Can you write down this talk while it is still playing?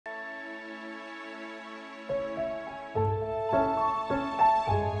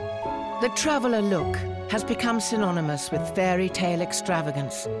The traveller look has become synonymous with fairy tale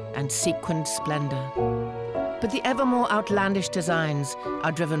extravagance and sequined splendour. But the ever more outlandish designs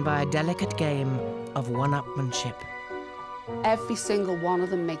are driven by a delicate game of one-upmanship. Every single one of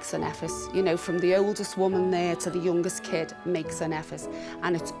them makes an effort. You know, from the oldest woman there to the youngest kid makes an effort.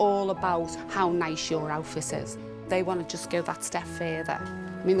 And it's all about how nice your outfit is. They want to just go that step further.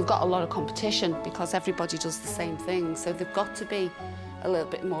 I mean, they've got a lot of competition because everybody does the same thing, so they've got to be a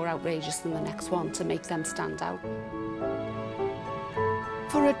little bit more outrageous than the next one to make them stand out.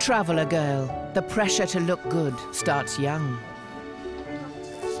 For a traveller girl, the pressure to look good starts young.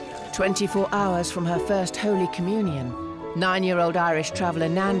 24 hours from her first Holy Communion, 9-year-old Irish traveller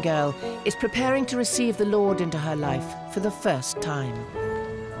Nan Girl is preparing to receive the Lord into her life for the first time.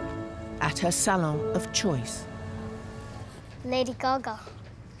 At her salon of choice. Lady Gaga.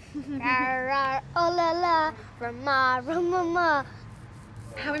 Oh la la, rama, rama.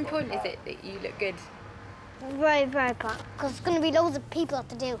 How important is it that you look good? Very, very important, because there's going to be loads of people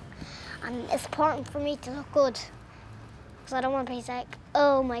to do, and it's important for me to look good, because I don't want to be like,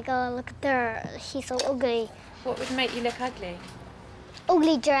 oh my God, look at her, she's so ugly. What would make you look ugly?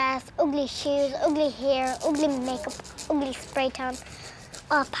 Ugly dress, ugly shoes, ugly hair, ugly makeup, ugly spray tan,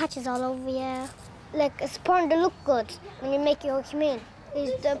 patches all over you. Like, it's important to look good when you make your communion.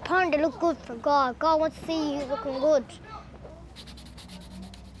 It's important to look good for God. God wants to see you looking good.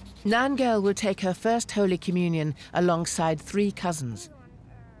 Nan Girl will take her first Holy Communion alongside 3 cousins.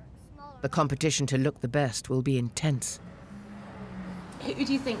 The competition to look the best will be intense. Who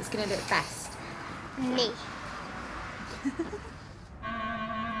do you think is going to look best? Me.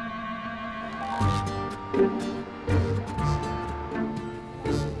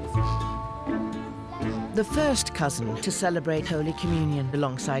 The first cousin to celebrate Holy Communion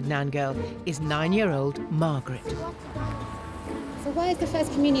alongside Nan Girl is 9-year-old Margaret. So why is the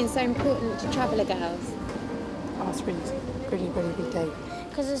First Communion so important to traveller girls? Oh, it's really big day.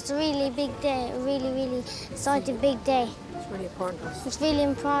 Because it's a really big day, a really exciting big day. It's really important to us. It's really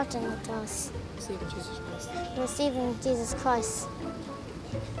important to us. Receiving Jesus Christ. Receiving Jesus Christ.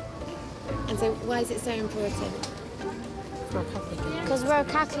 And so why is it so important? We're Catholic. Because we're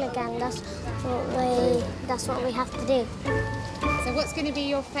Catholic and that's what we have to do. So what's going to be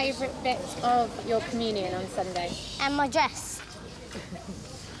your favourite bit of your communion on Sunday? And my dress.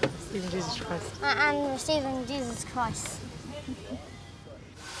 Receiving Jesus Christ. And receiving Jesus Christ.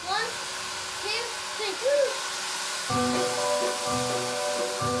 1,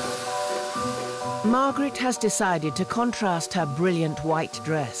 2, 3. Margaret has decided to contrast her brilliant white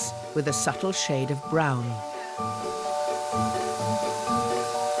dress with a subtle shade of brown.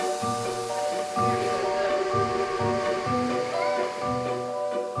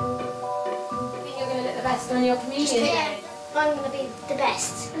 Think you're going to look the best on your communion? Yeah, I'm going to be the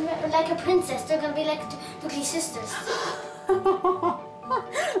best. Like a princess, they're going to be like ugly sisters.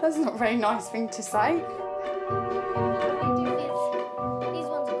 That's not a very nice thing to say. These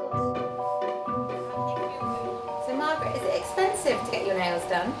ones are good. So Margaret, is it expensive to get your nails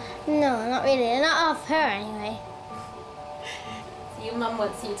done? No, not really. They're not off her anyway. So your mum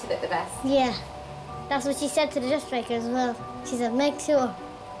wants you to look the best? Yeah. That's what she said to the dressmaker as well. She said, make sure.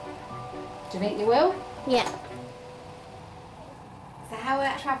 Do you think you will? Yeah. So how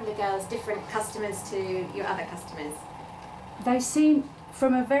are traveller girls different customers to your other customers? They seem,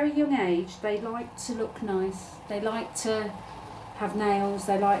 from a very young age, they like to look nice. They like to have nails,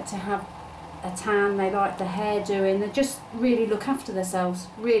 they like to have a tan, they like the hair doing. They just really look after themselves,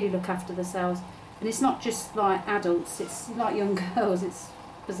 And it's not just like adults, it's like young girls. It's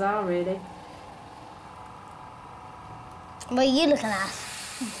bizarre, really. What are you looking at?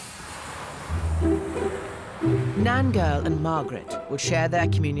 Nan Girl and Margaret will share their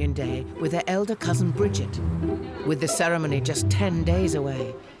communion day with their elder cousin Bridget. With the ceremony just 10 days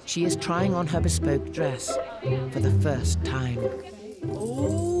away, she is trying on her bespoke dress for the first time.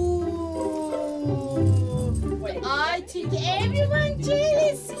 Oh, I think everyone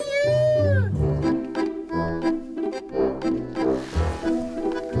jealous you.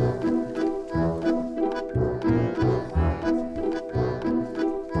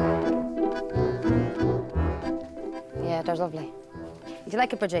 Yeah, they're lovely. Do you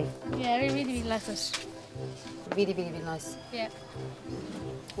like it, Bridgie? Yeah, I really like it. Really nice. Yeah.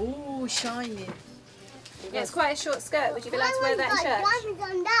 Oh, shiny. Yeah, it's quite a short skirt. Would you be allowed to wear that in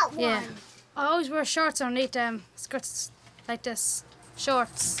church? Yeah. I always wear shorts underneath skirts like this.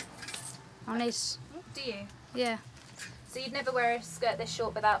 Shorts underneath. Do you? Yeah. So you'd never wear a skirt this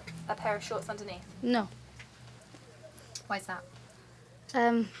short without a pair of shorts underneath? No. Why's that?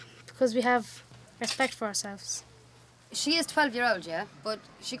 Because we have respect for ourselves. She is 12-year-old, yeah, but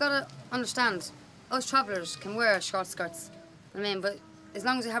she gotta understand, us travellers can wear short skirts. I mean, but as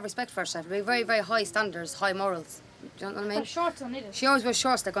long as you have respect for herself, we have very, very high standards, high morals. Do you know what I mean? But shorts on needed. She always wears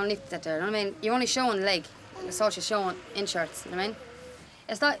shorts that go underneath that there. You know what I mean? You're only showing leg. That's all she's showing in shirts. You know what I mean?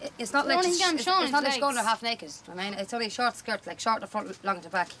 It's not like it's not like she's going to half naked. You know what I mean? It's only a short skirt, like short at the front, long at the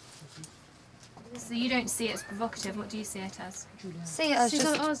back. So you don't see it as provocative. What do you see it as? See it as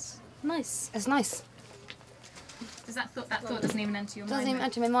just nice. it's nice. Does that thought doesn't even enter your mind? Doesn't even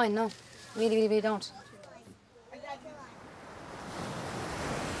enter my mind, no. Really, really, really don't.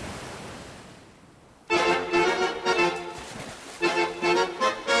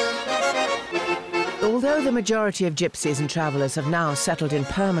 Although the majority of gypsies and travellers have now settled in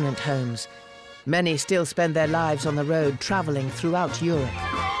permanent homes, many still spend their lives on the road travelling throughout Europe.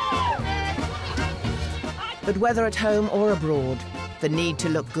 But whether at home or abroad, the need to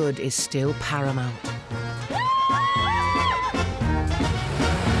look good is still paramount.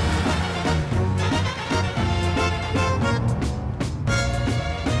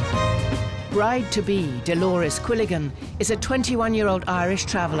 Bride-to-be Dolores Quilligan is a 21-year-old Irish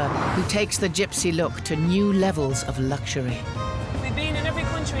traveller who takes the gypsy look to new levels of luxury. We've been in every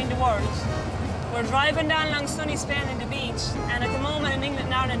country in the world. We're driving down along sunny Spain and the beach, and at the moment in England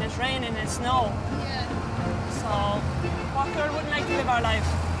and Ireland it's raining and snow. So, what girl wouldn't like to live our life?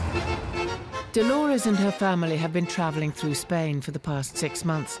 Dolores and her family have been travelling through Spain for the past 6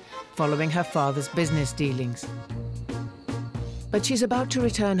 months, following her father's business dealings. But she's about to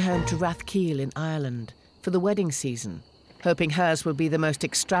return home to Rochdale in Ireland for the wedding season, hoping hers will be the most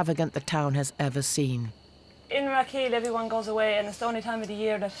extravagant the town has ever seen. In Rochdale, everyone goes away, and it's the only time of the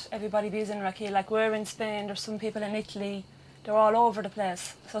year that everybody is in Rochdale. Like, we're in Spain, there's some people in Italy, they're all over the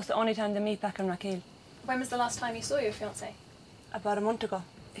place. So it's the only time they meet back in Rochdale. When was the last time you saw your fiancé? About a month ago.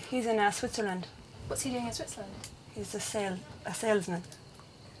 He's in Switzerland. What's he doing in Switzerland? He's a salesman.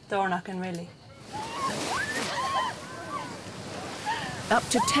 Door knocking, really. Up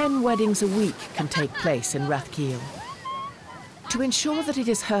to 10 weddings a week can take place in Rochdale. To ensure that it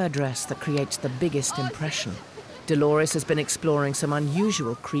is her dress that creates the biggest impression, Dolores has been exploring some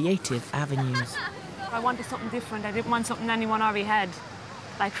unusual creative avenues. I wanted something different. I didn't want something anyone already had,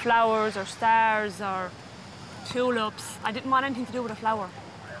 like flowers or stars or tulips. I didn't want anything to do with a flower,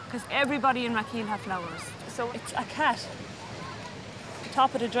 because everybody in Rochdale have flowers. So it's a cat. The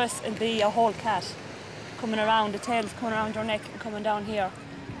top of the dress will be a whole cat, coming around, the tail's coming around your neck and coming down here.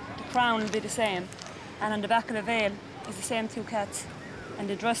 The crown will be the same, and on the back of the veil is the same 2 cats, and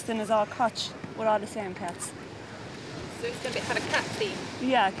the dress then is all cotch with all the same cats. So it's going to have a cat theme?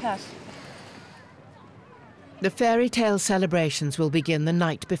 Yeah, a cat. The fairy tale celebrations will begin the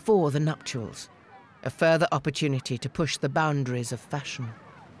night before the nuptials, a further opportunity to push the boundaries of fashion.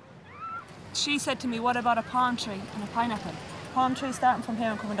 She said to me, what about a palm tree and a pineapple? Palm tree starting from here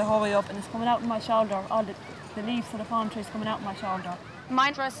and coming the whole way up, and it's coming out in my shoulder. All the leaves of the palm tree is coming out in my shoulder.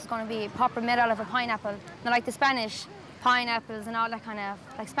 My dress is going to be proper made out of a pineapple. Now, like the Spanish pineapples and all that kind of,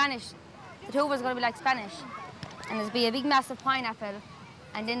 like Spanish. The tuba is going to be like Spanish. And there'll be a big massive pineapple.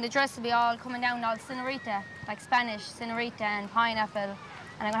 And then the dress will be all coming down all senorita, like Spanish, senorita and pineapple. And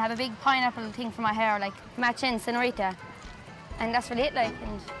I'm going to have a big pineapple thing for my hair, like matching senorita. And that's really it, like,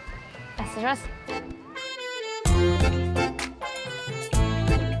 and that's the dress.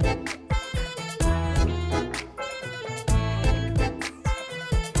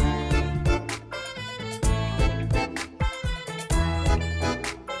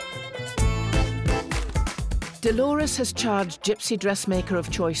 Dolores has charged gypsy dressmaker of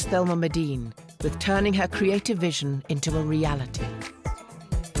choice Thelma Medine with turning her creative vision into a reality.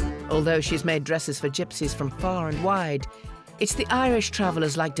 Although she's made dresses for gypsies from far and wide, it's the Irish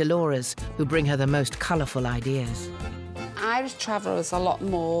travellers like Dolores who bring her the most colourful ideas. Irish travellers are a lot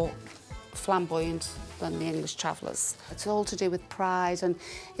more flamboyant than the English travellers. It's all to do with pride, and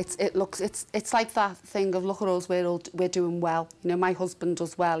it's like that thing of, look at us, we're doing well. You know, my husband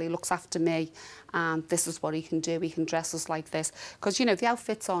does well, he looks after me, and this is what he can do, he can dress us like this. Because, you know, the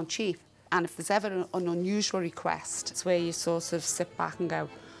outfits aren't cheap, and if there's ever an unusual request, it's where you sort of sit back and go,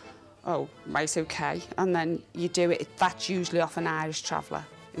 oh, right, OK, and then you do it. That's usually off an Irish traveller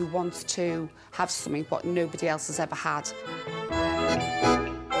who wants to have something what nobody else has ever had.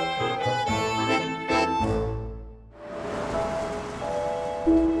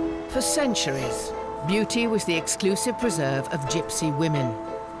 For centuries, beauty was the exclusive preserve of gypsy women.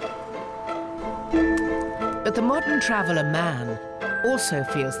 But the modern traveller man also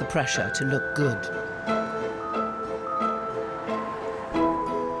feels the pressure to look good.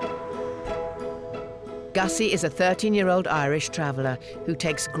 Gussie is a 13-year-old Irish traveller who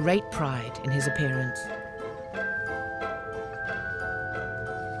takes great pride in his appearance.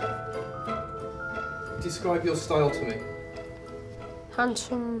 describe your style to me?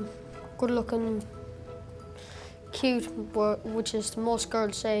 Handsome, good-looking, cute, which is most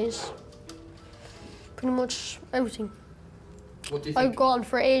girls say is pretty much everything. What do you think? I've gone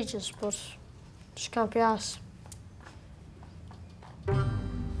for ages, but just can't be asked.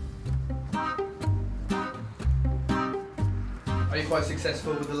 Are you quite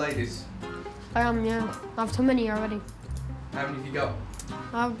successful with the ladies? I am, yeah. I have too many already. How many have you got?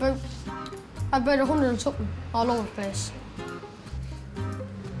 I've about 100 and something all over the place.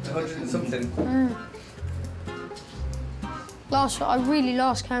 100 and something? I really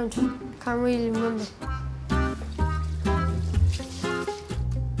lost count. Can't really remember.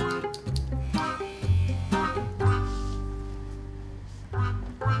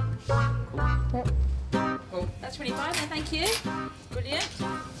 That's really fine, then, thank you. Brilliant.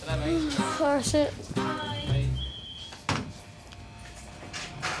 That's it.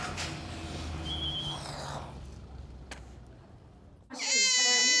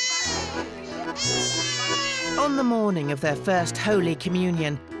 On the morning of their first Holy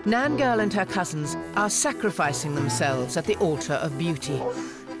Communion, Nan Girl and her cousins are sacrificing themselves at the altar of beauty.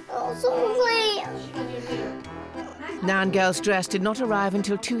 Oh, so late. Nan Girl's dress did not arrive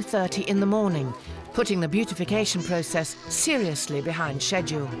until 2:30 in the morning, putting the beautification process seriously behind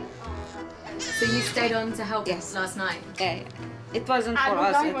schedule. So you stayed on to help last night? Yeah, it wasn't for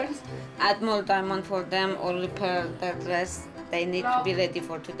us. Add more diamond for them or repair their dress. They need to be ready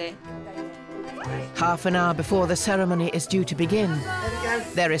for today. Half an hour before the ceremony is due to begin,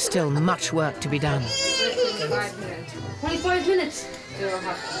 there is still much work to be done. 25 minutes?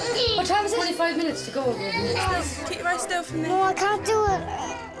 What time is it? 25 minutes to go. Keep your eyes still from there. No, I can't do it.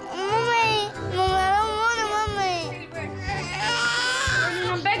 Mummy, Mummy, I don't want it, Mummy.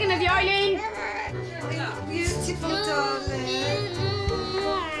 I'm begging of you, Eileen. Beautiful, darling.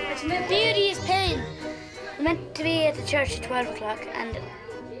 Beauty is pain. We're meant to be at the church at 12 o'clock, and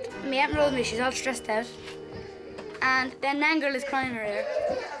my aunt rode me, she's all stressed out. And then Nan Girl is crying her ear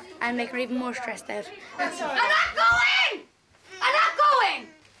and making her even more stressed out. I'm not going! I'm not going!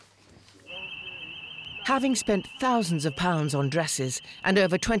 Having spent thousands of pounds on dresses and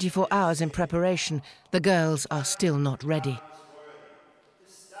over 24 hours in preparation, the girls are still not ready.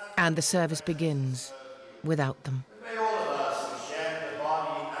 And the service begins without them. May all of us share the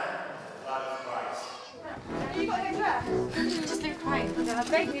body and the blood of Christ. You got your dress? Just been crying. I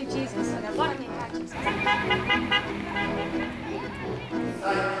beg you, Jesus, and I want me back. Thank you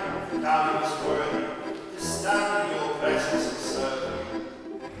for counting us worthy to stand in your presence and serve you.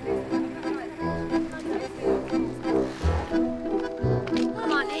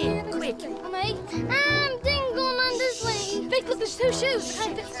 Come on in, quick. Mummy, didn't go on this way. Big, look, there's two shoes.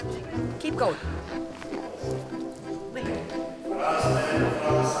 Keep going. For us men, for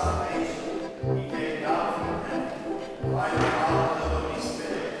our salvation, he came down from heaven. By the power of the Holy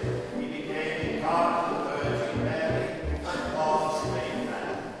Spirit, he became incarnate of the Virgin Mary and was made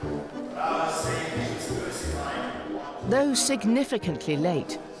man. For our Saviour was crucified. Though significantly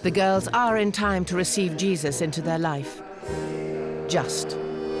late, the girls are in time to receive Jesus into their life. Just.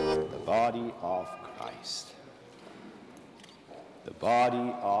 The body of Christ. The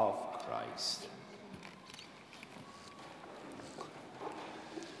body of Christ.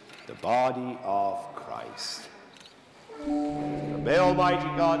 The body of Christ. May Almighty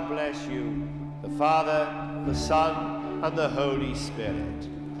God bless you, the Father, the Son, and the Holy Spirit.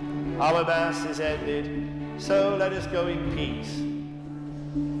 Our Mass is ended, so let us go in peace.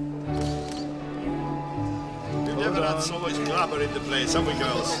 We've never had so much glamour in the place, have we,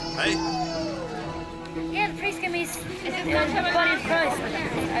 girls? Hey? Yeah, the priest gave me his the body of Christ.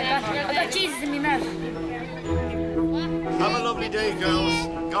 I got Jesus in my mouth. Have a lovely day, girls.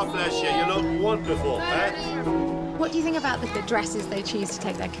 God bless you. You look wonderful, eh? What do you think about the dresses they choose to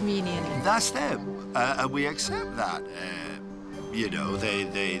take their communion in? That's them, and we accept that. You know, they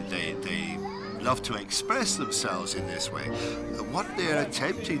love to express themselves in this way. What they're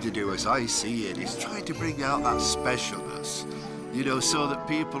attempting to do, as I see it, is try to bring out that specialness. You know, so that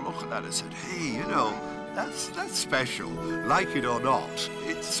people look at that and say, hey, you know, that's special. Like it or not,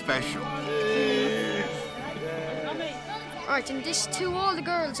 it's special. Right, and this to all the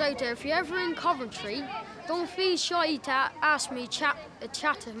girls out there, if you're ever in Coventry, don't feel shy to ask me, chat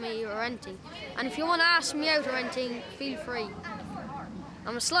to me or anything. And if you want to ask me out or anything, feel free.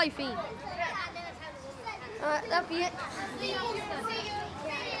 I'm a sly fiend. Alright, that'll be it.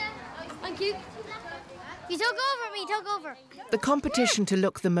 Thank you. You took over me, took over. The competition to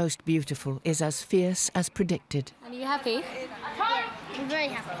look the most beautiful is as fierce as predicted. Are you happy? I'm very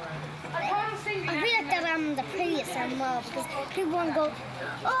happy. I feel like that I'm the prettiest in the world because people want to go,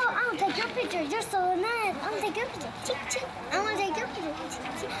 oh, I want to take your picture, you're so nice. I want to take your picture, chick, chick. I want to take your picture, chick,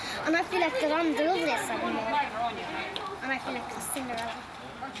 chick. And I feel like that I'm the loveliest in the world. And I feel like the Cinderella.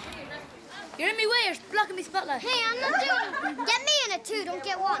 You're in my way, you're blocking me spotlight. Hey, I'm not doing it. Get me in it too, don't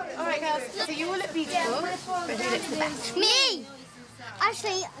get one. All right, girls. So you all look beautiful, but who looks the best? Me!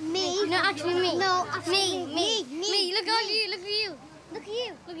 Actually, me. No, actually me. No, actually Me. Look at you, look at you. Look at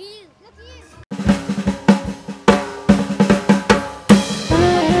you. Look at you. Look at you.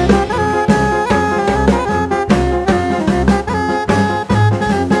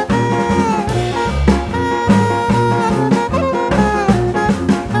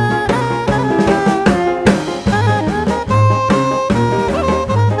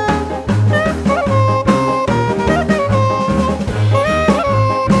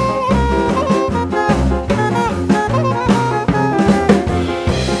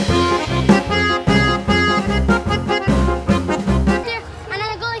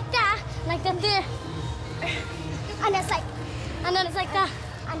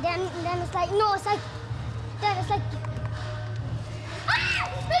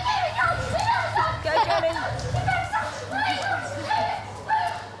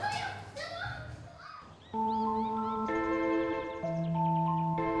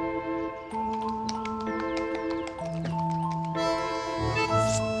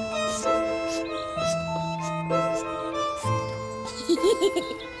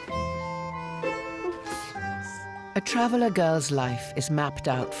 A traveller girl's life is mapped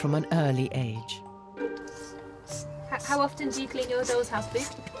out from an early age. How often do you clean your doll's house, Boo?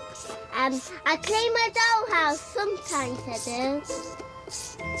 I clean my dollhouse. Sometimes I do.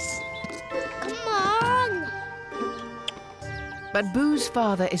 Come on. But Boo's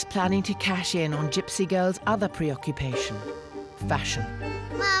father is planning to cash in on Gypsy Girl's other preoccupation, fashion.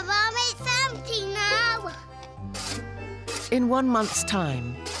 Mama, it's empty now. In 1 month's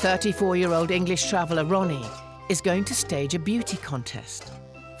time, 34-year-old English traveller Ronnie is going to stage a beauty contest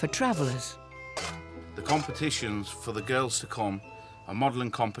for travellers. The competitions for the girls to come, a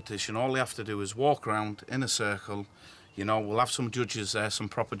modelling competition, all they have to do is walk around in a circle. You know, we'll have some judges there, some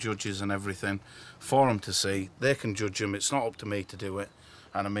proper judges and everything for them to see. They can judge them, it's not up to me to do it.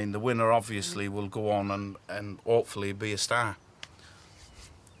 And I mean, the winner obviously will go on and hopefully be a star.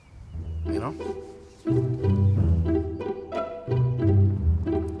 You know?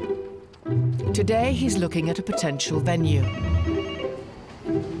 Today he's looking at a potential venue.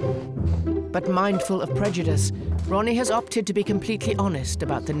 But mindful of prejudice, Ronnie has opted to be completely honest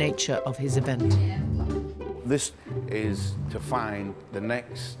about the nature of his event. This is to find the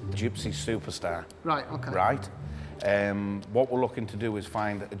next Gypsy superstar. Right, okay. Right? What we're looking to do is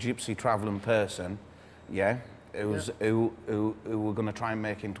find a Gypsy travelling person, yeah, who we're going to try and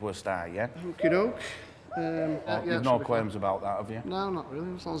make into a star, yeah? Okie doke. You've no qualms about that, have you? No, not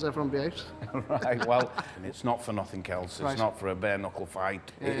really, as long as everyone behaves. Right, well, it's not for nothing else. It's right. not for a bare-knuckle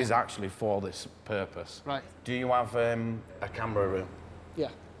fight. Yeah, it is actually for this purpose. Right. Do you have a camera room? Yeah.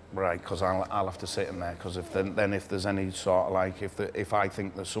 Right, because I'll have to sit in there, because if there's any sort of like, if I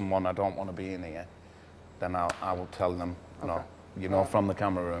think there's someone I don't want to be in here, then I will tell them, no, you know, from the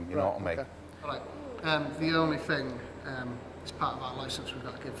camera room, you know what I mean? Okay. All right. The only thing, as part of our licence, we've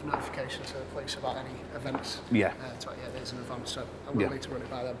got to give notification to the police about any events. Yeah. 28 days in advance, so I will need to run it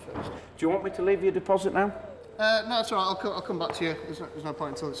by them first. Do you want me to leave your deposit now? No, it's all right. I'll come back to you. There's no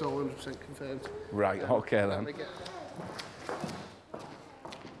point until it's all 100% confirmed. Right, okay then.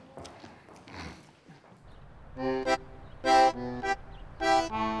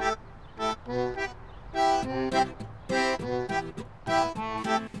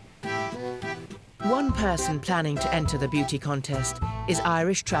 One person planning to enter the beauty contest is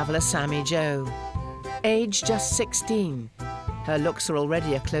Irish traveller Sammy Jo. Age just 16, her looks are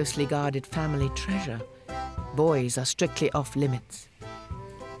already a closely guarded family treasure. Boys are strictly off limits.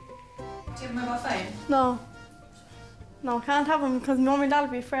 Do you have a mobile phone? No. No, I can't have them because Mum and Dad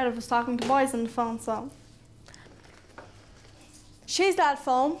would be afraid of us talking to boys on the phone, so. She's lad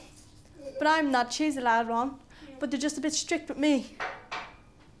phone, but I'm not. She's a lad one, but they're just a bit strict with me.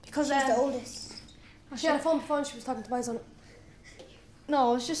 Because she's the oldest. She had a phone before and she was talking to boys on it.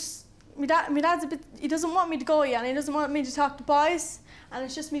 No, it's just, my dad's a bit, he doesn't want me to go yet and he doesn't want me to talk to boys. And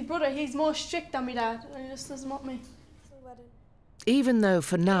it's just my brother, he's more strict than my dad and he just doesn't want me. Even though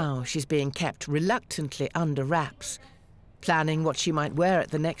for now she's being kept reluctantly under wraps, planning what she might wear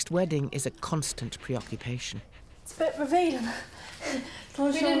at the next wedding is a constant preoccupation. It's a bit revealing.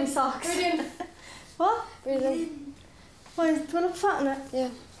 Don't show me socks. What? Breathe in. Why, do I look fat in it? Yeah.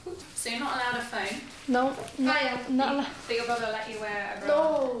 So you're not allowed a phone? No, not allowed. But your brother let you wear a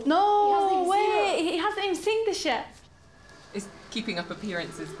bra? No way! He hasn't even seen this yet. Is keeping up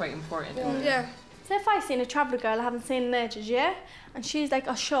appearance is quite important. Yeah. So if I seen a traveller girl I haven't seen in ages, yeah? And she's like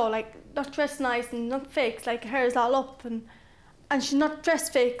a show, like not dressed nice and not fixed, like her hair's all up and she's not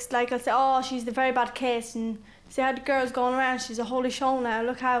dressed fixed, like I'll say, oh, she's the very bad case, and see how the girl's going around, she's a holy show now,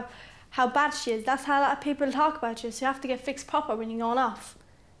 look how bad she is. That's how a lot of people talk about you, so you have to get fixed proper when you're going off.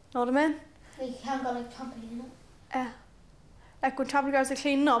 Know what I mean? Like you can't go like properly, you know? Like when travel girls are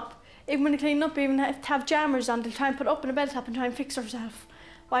cleaning up, even when they're cleaning up, even if they have jammers on, they'll try and put up in a belt top and try and fix herself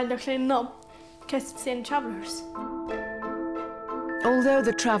while they're cleaning up, in case it's seeing travellers. Although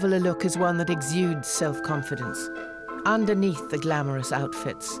the traveller look is one that exudes self-confidence, underneath the glamorous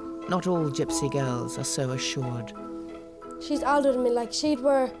outfits, not all gypsy girls are so assured. She's older than me, like she'd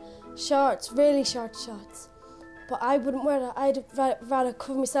wear shorts, really short shorts. But I wouldn't wear that. I'd rather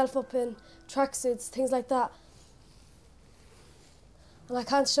cover myself up in tracksuits, things like that. And I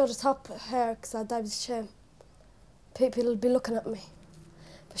can't show the top hair because I'd die with shame. People would be looking at me.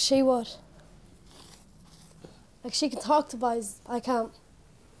 But she would. Like she can talk to boys, I can't.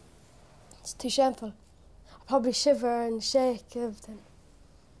 It's too shameful. I'd probably shiver and shake, everything.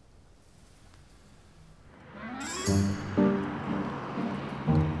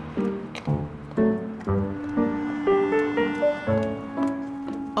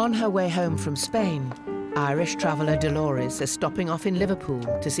 On her way home from Spain, Irish traveller Dolores is stopping off in Liverpool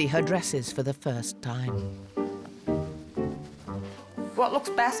to see her dresses for the first time. What looks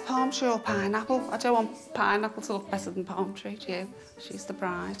best, palm tree or pineapple? I don't want pineapple to look better than palm tree, do you? She's the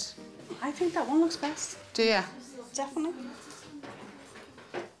bride. I think that one looks best. Do you? Definitely.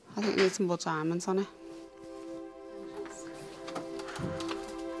 I think you need some more diamonds on it.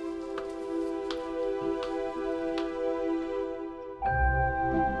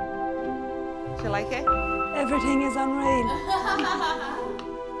 Do you like it? Everything is unreal.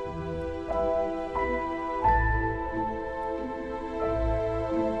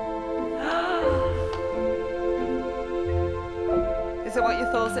 Is it what you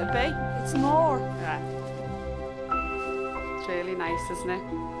thought it'd be? It's more. Right. It's really nice, isn't it?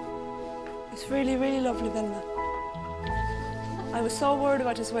 It's really, really lovely, Velma. I was so worried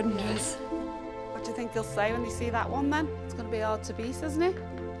about this wedding dress. What do you think they'll say when they see that one then? It's going to be hard to beat, isn't it?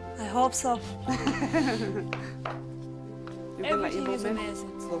 I hope so. Everything is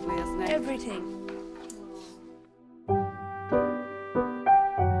amazing. It's lovely, isn't it? Everything.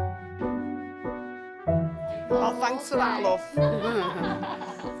 Oh, thanks for that, love.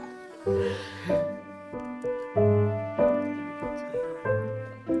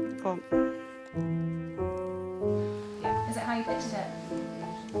 Come. Is it how you pictured it?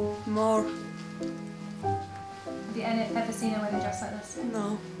 More. Have you ever seen a wedding dress like this?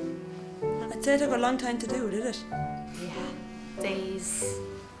 No. I'd say it took a long time to do, did it? Yeah, days.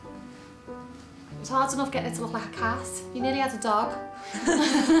 It was hard enough getting it to look like a cat. You nearly had a dog.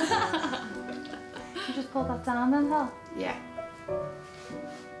 You just pulled that down then, Val? Yeah.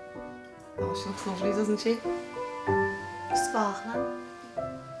 Oh, she looks lovely, doesn't she? Sparkling.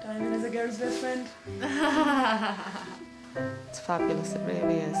 Diamond is a girl's best friend. It's fabulous, it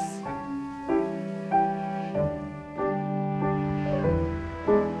really is.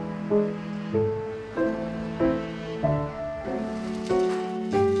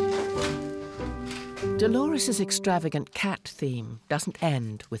 Dolores's extravagant cat theme doesn't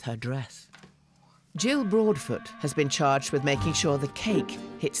end with her dress. Jill Broadfoot has been charged with making sure the cake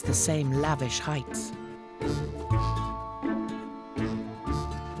hits the same lavish heights.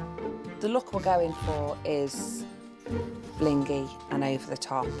 The look we're going for is blingy and over the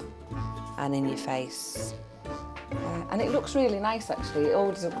top and in your face. And it looks really nice, actually. It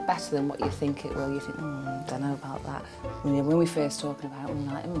always looks better than what you think it will. You think, don't know about that. When we first talking about,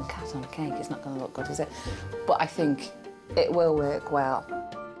 like, cat on a cake, it's not going to look good, is it? But I think it will work well.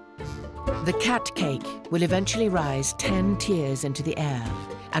 The cat cake will eventually rise 10 tiers into the air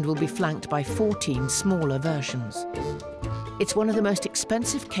and will be flanked by 14 smaller versions. It's one of the most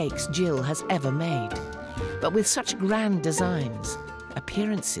expensive cakes Jill has ever made. But with such grand designs,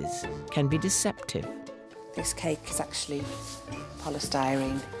 appearances can be deceptive. This cake is actually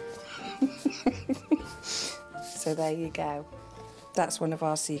polystyrene. So there you go. That's one of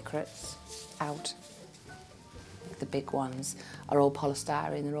our secrets out. The big ones are all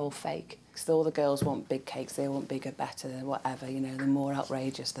polystyrene, they're all fake. Because all the girls want big cakes, they want bigger, better, whatever, you know, the more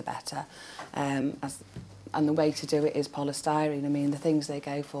outrageous, the better. And the way to do it is polystyrene. I mean, the things they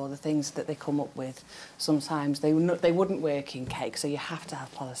go for, the things that they come up with, sometimes they wouldn't work in cake, so you have to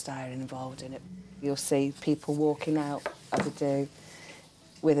have polystyrene involved in it. You'll see people walking out of the do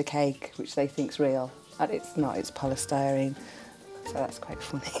with a cake, which they think's real, and it's not, it's polystyrene. So that's quite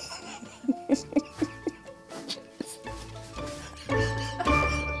funny.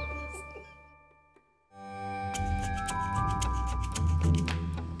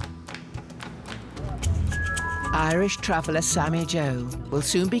 Irish traveller Sammy Jo will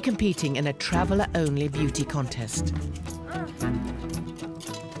soon be competing in a traveller-only beauty contest.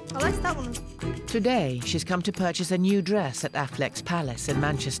 I like that one. Today, she's come to purchase a new dress at Affleck's Palace in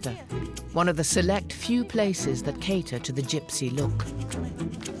Manchester, one of the select few places that cater to the gypsy look.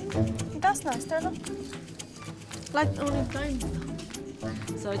 That's nice, there, look. Like only blind.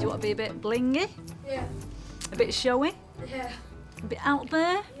 So do you want to be a bit blingy? Yeah. A bit showy? Yeah. A bit out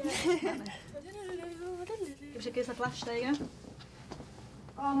there? Yeah. Give us a flash, there you go.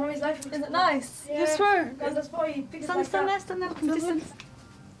 Oh, Mummy's life. Isn't it nice? Yeah. You swear? That's why you Stand there, from a distance.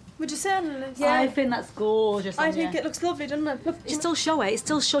 Would you say on it? Yeah. I think that's gorgeous. I think it looks lovely, doesn't it? Look, it's still showy. It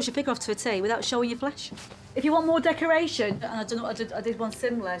still shows your figure off to a T without showing your flesh. If you want more decoration, and I don't know, I did one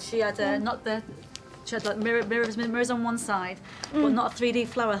similar. She had she had like mirrors on one side, but not a 3D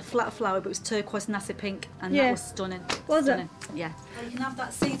flower, a flat flower, but it was turquoise, nasty pink, and that was stunning. Was stunning. it? Yeah. And you can have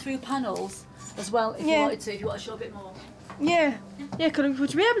that see-through panels as well if you wanted to, if you want to show a bit more. Yeah. Yeah,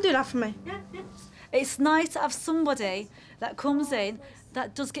 would you be able to do that for me? Yeah. It's nice to have somebody that comes in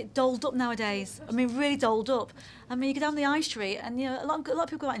that does get dolled up nowadays. I mean, really dolled up. I mean, you go down the high street and, you know, a lot of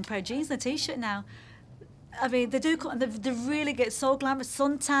people go out in a pair of jeans and a T-shirt now. I mean, they do, they really get so glamorous.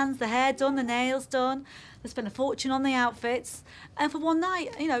 Suntans, the hair done, the nails done. They spend a fortune on the outfits. And for one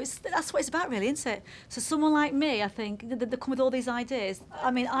night, you know, that's what it's about really, isn't it? So someone like me, I think, they come with all these ideas.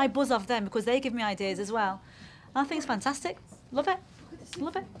 I mean, I buzz off them because they give me ideas as well. And I think it's fantastic. Love it.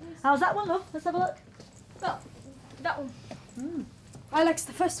 Love it. How's that one, love? Let's have a look. Oh, that one. I like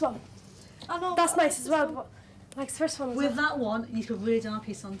the first one. I know. That's nice as well, but I like the first one. With that one, you could really dark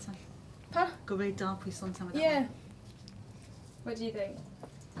your suntan. Huh? Go really dark with suntan with that one. What do you think?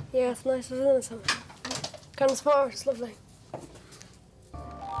 Yeah, it's nice, isn't it? Kind of sport, it's lovely.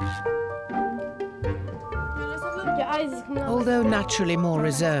 Your eyes is coming out. Although naturally more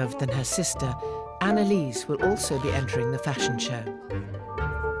reserved than her sister, Annalise will also be entering the fashion show.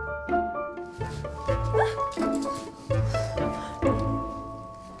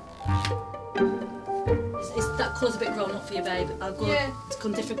 That colour's a bit grown up for you, babe. I'll go to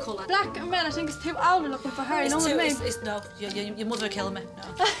a different colour. Black and red, I think it's too old looking for her, you know what I mean? No, your mother will kill me.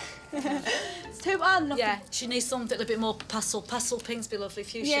 No. It's too old looking. Yeah, she needs something a bit more pastel pinks be lovely,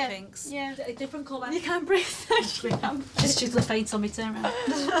 fuchsia pinks. Yeah. A different colour. You can't breathe. She's the faint on me, turn around.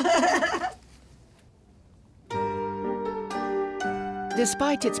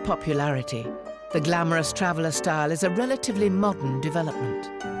 Despite its popularity, the glamorous traveller style is a relatively modern development.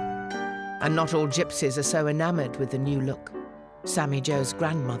 And not all gypsies are so enamoured with the new look, Sammy Jo's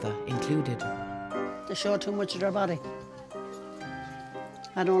grandmother included. They show too much of their body.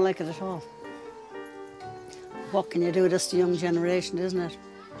 I don't like it at all. What can you do? That's the young generation, isn't it?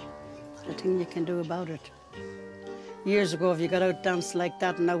 The thing you can do about it. Years ago, if you got out dancing like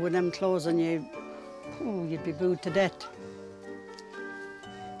that and now with them clothes on you, you'd be booed to death.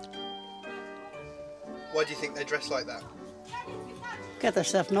 Why do you think they dress like that? Get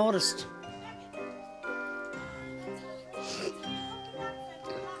themselves noticed.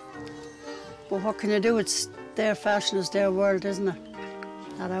 But what can you do? It's their fashion, it's their world, isn't it?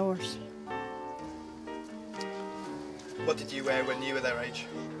 Not ours. What did you wear when you were their age?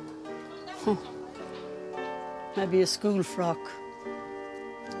 Maybe a school frock.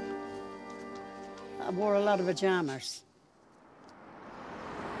 I wore a lot of pyjamas.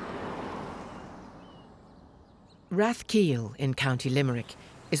 Rathkeale in County Limerick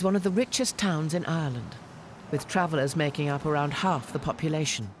is one of the richest towns in Ireland, with travellers making up around half the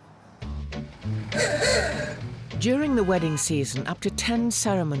population. During the wedding season, up to 10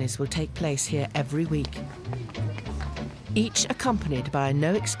 ceremonies will take place here every week, each accompanied by a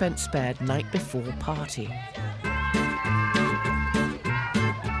no-expense-spared night-before party.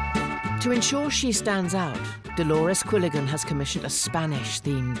 To ensure she stands out, Dolores Quilligan has commissioned a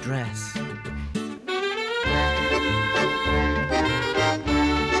Spanish-themed dress.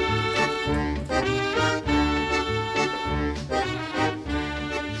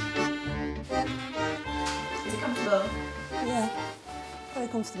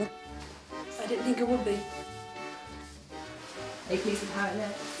 Comfortable. I didn't think it would be. Are you pleased with how it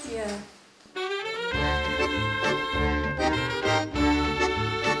looks? Yeah.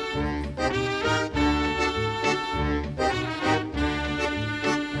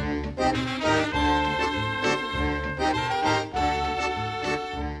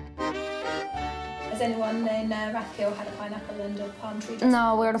 Has anyone in Rathkill had a pineapple and a palm tree?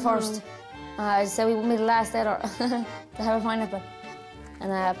 No, we were the first. So we wouldn't be the last either to have a pineapple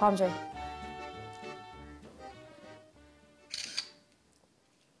and a palm tree.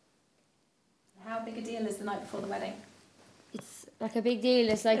 How big a deal is the night before the wedding? It's like a big deal.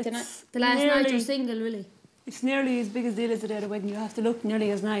 It's like the last night you're single, really. It's nearly as big a deal as the day of the wedding. You have to look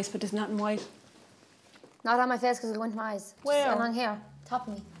nearly as nice, but there's nothing white. Not on my face because it went to my eyes. Where? Just along here, top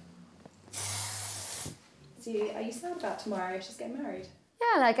of me. So are you sad about tomorrow? She's getting married.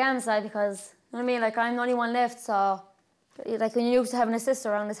 Yeah, like I'm sad because, you know what I mean? Like I'm the only one left, so like when you're used to having a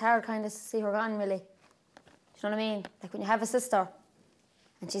sister around, it's hard kind of to see her gone, really. Do you know what I mean? Like when you have a sister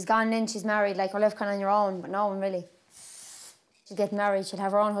and she's gone in, she's married, like you're left kind of on your own, but no one really. She'd get married, she'd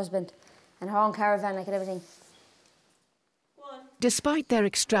have her own husband and her own caravan, like and everything. Despite their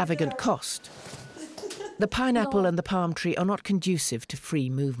extravagant cost, the pineapple and the palm tree are not conducive to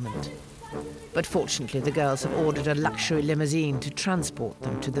free movement. But fortunately, the girls have ordered a luxury limousine to transport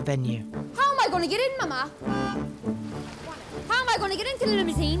them to the venue. How am I going to get in, Mama? How am I going to get into the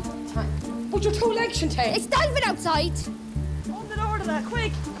limousine? Put your 2 legs, Shantae. It's diving outside. Open the door to that,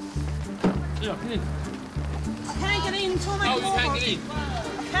 quick. Yeah, come in. I can't get in, so much you can't get in? I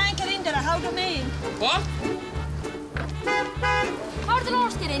can't get into the how do you mean? What? How did the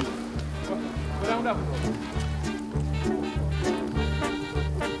horse get in? Go down that road.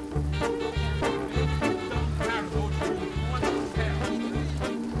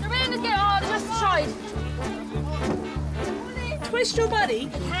 The rain is getting on, just tried. Twist your body.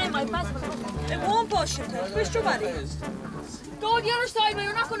 Hey, my best. It won't push you. Twist your body. Go on the other side, but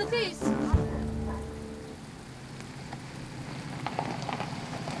you're not going to this.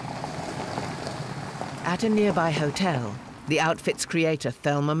 At a nearby hotel, the outfit's creator,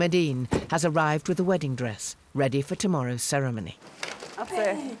 Thelma Medine, has arrived with a wedding dress, ready for tomorrow's ceremony.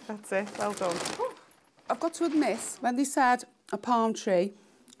 That's it, well done. I've got to admit, when they said a palm tree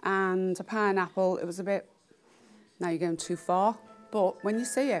and a pineapple, it was a bit, now you're going too far. But when you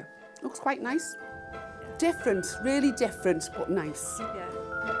see it, it looks quite nice. Different, really different, but nice. Yeah.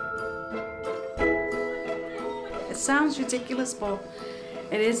 It sounds ridiculous, but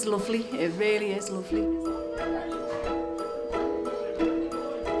it is lovely. It really is lovely.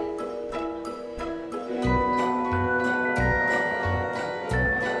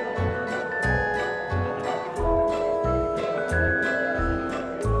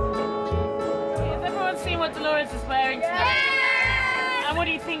 Has everyone seen what Dolores is wearing tonight? Yeah! And what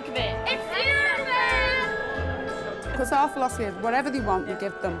do you think of it? It's beautiful! Because our philosophy is whatever they want, we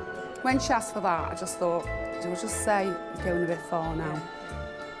give them. When she asked for that, I just thought, we'll just say you're going a bit far now.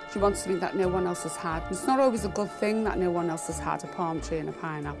 She wants something that no one else has had. And it's not always a good thing that no one else has had, a palm tree and a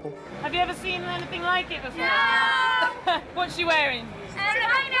pineapple. Have you ever seen anything like it before? No! What's she wearing?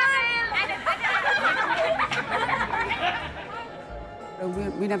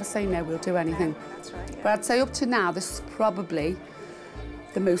 We never say no, we'll do anything. That's right, yeah. But I'd say up to now, this is probably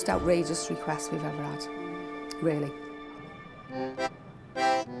the most outrageous request we've ever had, really.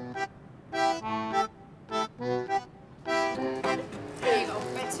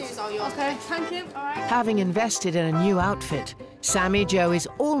 Okay, thank you. All right. Having invested in a new outfit, Sammy Jo is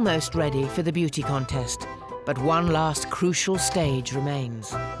almost ready for the beauty contest, but one last crucial stage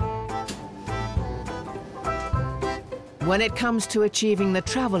remains. When it comes to achieving the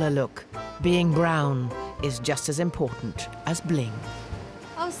traveller look, being brown is just as important as bling.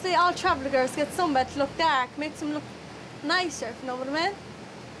 Obviously, all traveller girls get sunbed to look dark, makes them look nicer, if you know what I mean?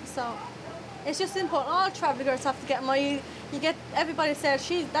 So, it's just important. All traveller girls have to get them. You get everybody says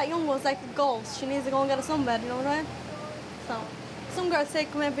that young one's like a ghost. She needs to go and get a sunbed, you know what I mean? So, some girls say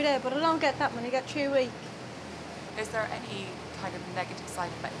come every day, but I don't get that many. I get 3 a week. Is there any kind of negative side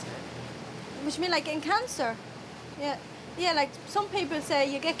effect to it? Which mean like getting cancer? Yeah. Yeah, like some people say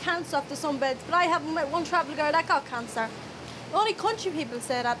you get cancer after sunbeds, but I haven't met one traveller girl that got cancer. Only country people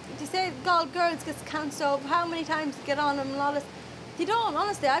say that. They say all girls get cancer, how many times they get on them and all this. They don't,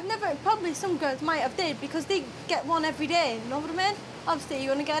 honestly. I've never, probably some girls might have did because they get one every day, you know what I mean? Obviously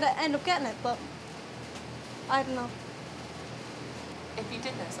you're going to end up getting it, but I don't know. If you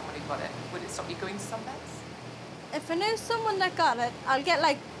did know someone who got it, would it stop you going to sunbeds? If I knew someone that got it, I'll get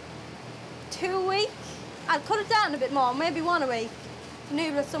like 2 a week. I'd cut it down a bit more, maybe 1 a week. If I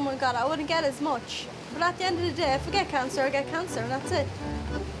knew that someone got it, I wouldn't get as much. But at the end of the day, if I get cancer, I get cancer, and that's it.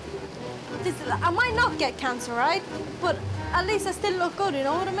 I might not get cancer, right? But at least I still look good, you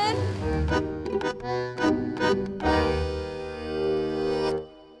know what I mean?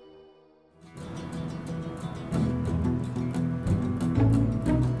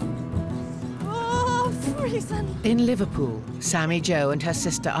 Oh, In Liverpool, Sammy Jo and her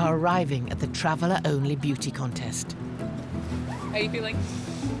sister are arriving at the traveller-only beauty contest. How are you feeling?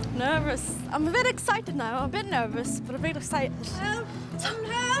 Nervous. I'm a bit excited now. I'm a bit nervous, but a bit excited. Help!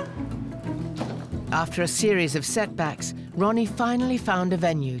 After a series of setbacks, Ronnie finally found a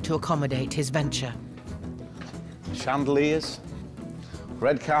venue to accommodate his venture. Chandeliers,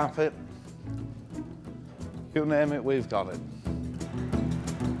 red carpet, you name it, we've got it.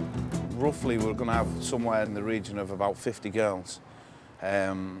 Roughly, we're going to have somewhere in the region of about 50 girls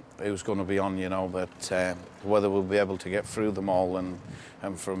who's going to be on, you know, but whether we'll be able to get through them all and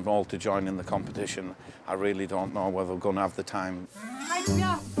for them all to join in the competition, I really don't know whether we're going to have the time.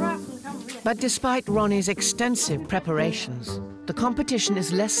 But despite Ronnie's extensive preparations, the competition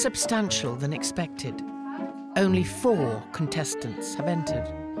is less substantial than expected. Only 4 contestants have entered.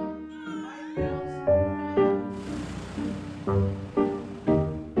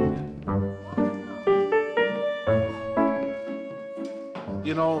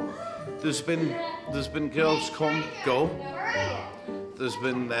 You know, there's been girls come, go. There's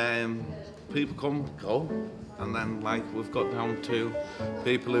been people come, go. And then, like, we've got down to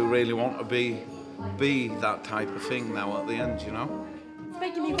people who really want to be that type of thing now at the end, you know?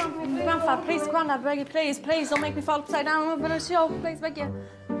 Begging me, grandfather, please, granddad, beg you, please, don't make me fall upside down. I'm going to show, please, beg you.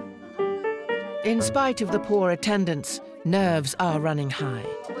 In spite of the poor attendance, nerves are running high.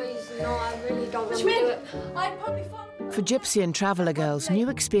 Please, no, I really don't want to do it. I'd probably fall. For Gypsy and Traveller girls, new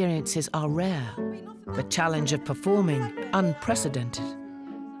experiences are rare. The challenge of performing, unprecedented.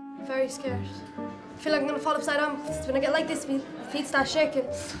 Very scared. I feel like I'm going to fall upside down. When I get like this, my feet start shaking.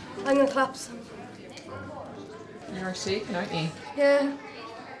 I'm going to collapse. You're shaking, aren't you? Yeah.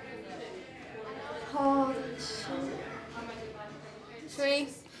 Oh, that's so... 3,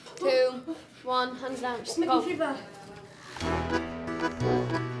 2, 1, hands down. Just make me feel bad.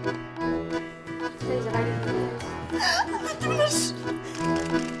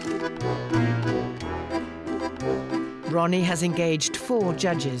 Ronnie has engaged 4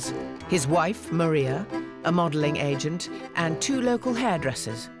 judges, his wife, Maria, a modelling agent, and 2 local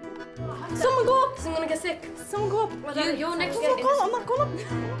hairdressers. Someone go up, because I'm going to get sick. Someone go up. You're next to Someone go up, I'm not going up.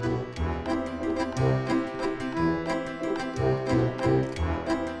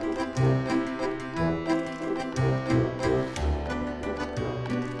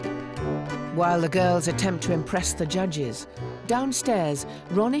 While the girls attempt to impress the judges, downstairs,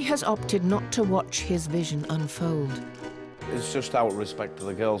 Ronnie has opted not to watch his vision unfold. It's just out of respect to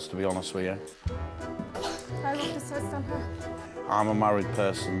the girls, to be honest with you. I want this twist on her. I'm a married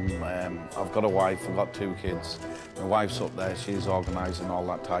person. I've got a wife, I've got 2 kids. My wife's up there, she's organising all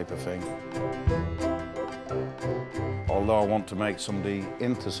that type of thing. Although I want to make somebody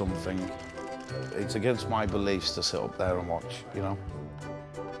into something, it's against my beliefs to sit up there and watch, you know?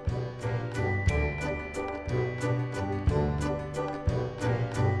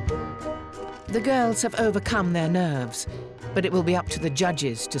 The girls have overcome their nerves, but it will be up to the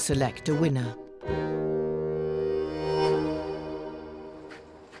judges to select a winner.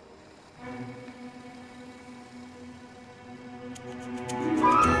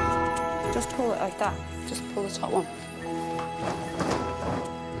 Just pull it like that. Just pull the top one.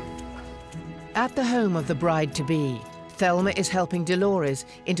 At the home of the bride-to-be, Thelma is helping Dolores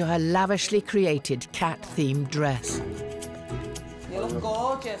into her lavishly created cat-themed dress. You look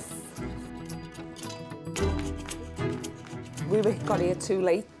gorgeous. We got here too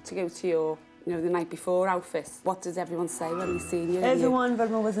late to go to your, you know, the night before outfit. What did everyone say when they seen you? Everyone,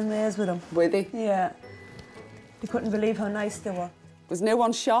 Vilma was amazed with them. Were they? Yeah. They couldn't believe how nice they were. Was no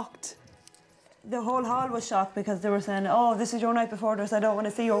one shocked? The whole hall was shocked because they were saying, oh, this is your night before dress, I don't want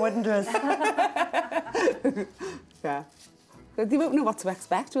to see your wedding dress. Yeah. They won't know what to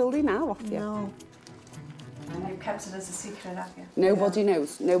expect, will they, now? What, yeah. No. And you've kept it as a secret, have you? Nobody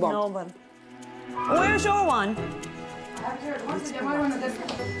knows, no one. No one. Oh, where's your one?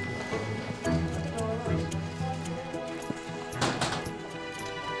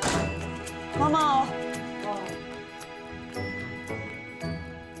 Mama.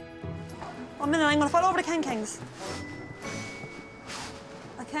 1 minute, I'm going to fall over the Ken Kings.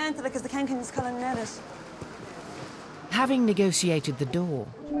 I can't because the Ken Kings can't net it. Having negotiated the door,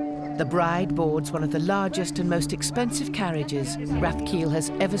 the bride boards one of the largest and most expensive carriages Rathkeale has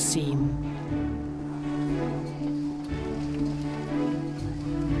ever seen.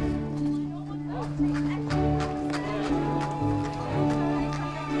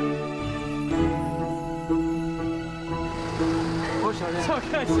 It's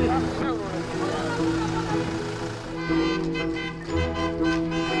okay.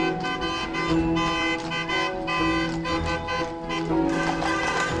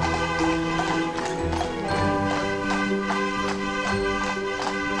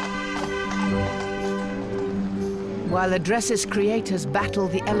 While the dress's creators battle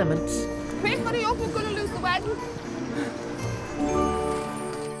the elements, Quick, hurry up, we're going to lose the wedding.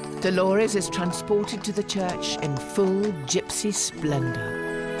 Dolores is transported to the church in full gypsy splendour.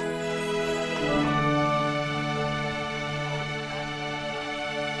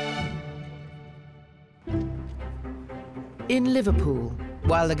 In Liverpool,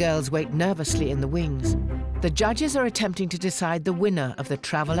 while the girls wait nervously in the wings, the judges are attempting to decide the winner of the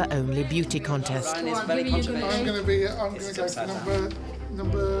traveller-only beauty contest. I'm going to go for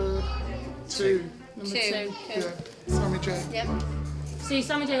number two. Two. Yeah, Sammy Jo. Yep. See,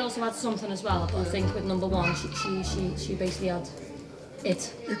 Sammy Jo also had something as well. I think with number one, she basically had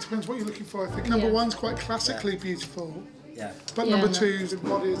it. It depends what you're looking for. I think number one's quite classically beautiful. Yeah. But number two's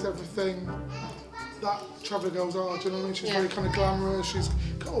embodies everything that traveller girls are. Do you know what I mean? She's very kind of glamorous. She's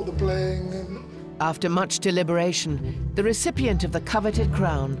got all the bling. And After much deliberation, the recipient of the coveted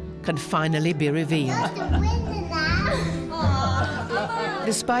crown can finally be revealed.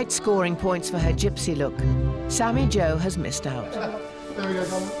 Despite scoring points for her gypsy look, Sammy Jo has missed out. There we go,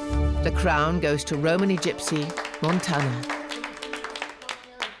 darling. The crown goes to Romany Gypsy, Montana.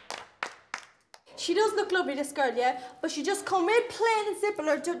 She does look lovely, this girl, yeah? But she just come real plain and simple.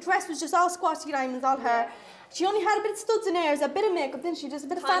 Her dress was just all squatty diamonds on her. She only had a bit of studs in her ears, a bit of makeup, didn't she? Just a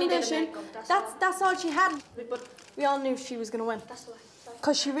bit of foundation. That's all she had. But we all knew she was going to win. That's why.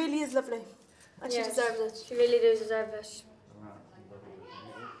 Because she really is lovely. And she deserves it. She really does deserve it.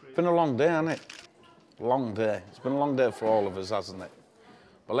 It's been a long day, hasn't it? Long day. It's been a long day for all of us, hasn't it?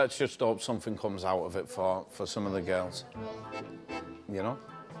 But let's just hope something comes out of it for some of the girls. You know?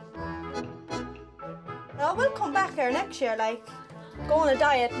 I will come back here next year, like, go on a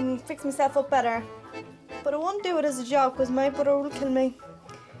diet and fix myself up better. But I won't do it as a job, because my brother will kill me.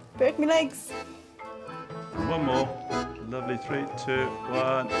 Break my legs. One more. Lovely. 3, 2,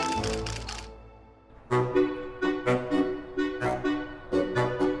 1.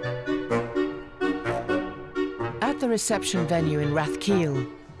 At the reception venue in Rathkeale,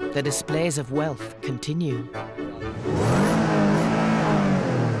 the displays of wealth continue.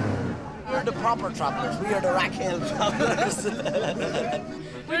 We're the proper travellers. We are the Rochdale travellers.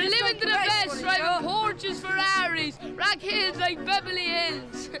 We're living to the best, driving Porsches, Ferraris, Rochdale's like Beverly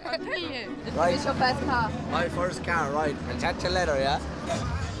Hills. I tell you. Right. What's your best car? My first car, right. I'll chat to you later, yeah?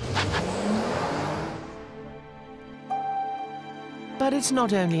 But it's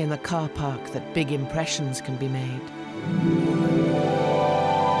not only in the car park that big impressions can be made.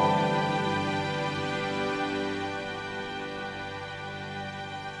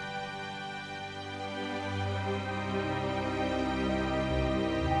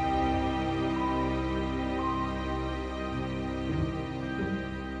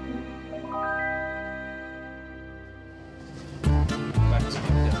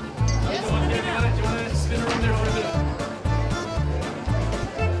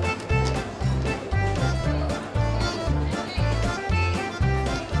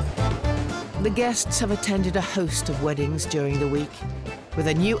 The guests have attended a host of weddings during the week, with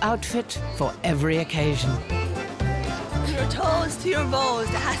a new outfit for every occasion. Your toes to your bows,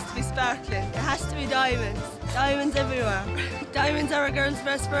 it has to be sparkling. It has to be diamonds. Diamonds everywhere. Diamonds are a girl's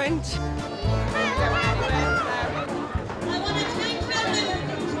best friend. I want to thank Brendan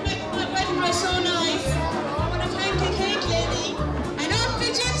for making my wedding dress so nice. I want to thank the cake lady and all the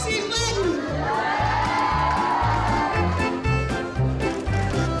Gypsy's wedding.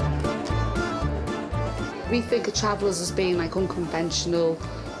 We think of travellers as being like unconventional,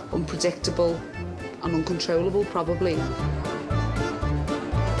 unpredictable and uncontrollable, probably.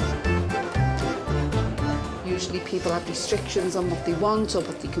 Usually people have restrictions on what they want or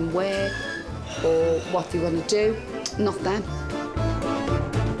what they can wear or what they want to do. Not them.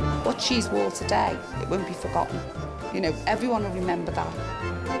 What she's wore today, it won't be forgotten. You know, everyone will remember that.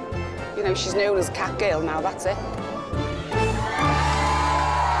 You know, she's known as Cat Girl now, that's it.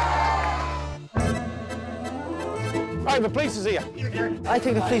 Right, the police is here. I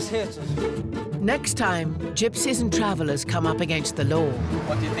think the police hate us. Next time, gypsies and travellers come up against the law.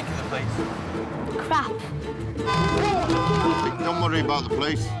 What do you think of the place? Crap. Don't worry about the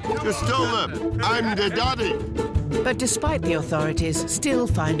police. You stole them. I'm the daddy. But despite the authorities, still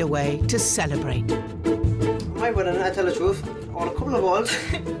find a way to celebrate. My wedding, I tell the truth, I want a couple of balls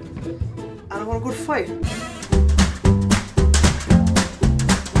and I want a good fight.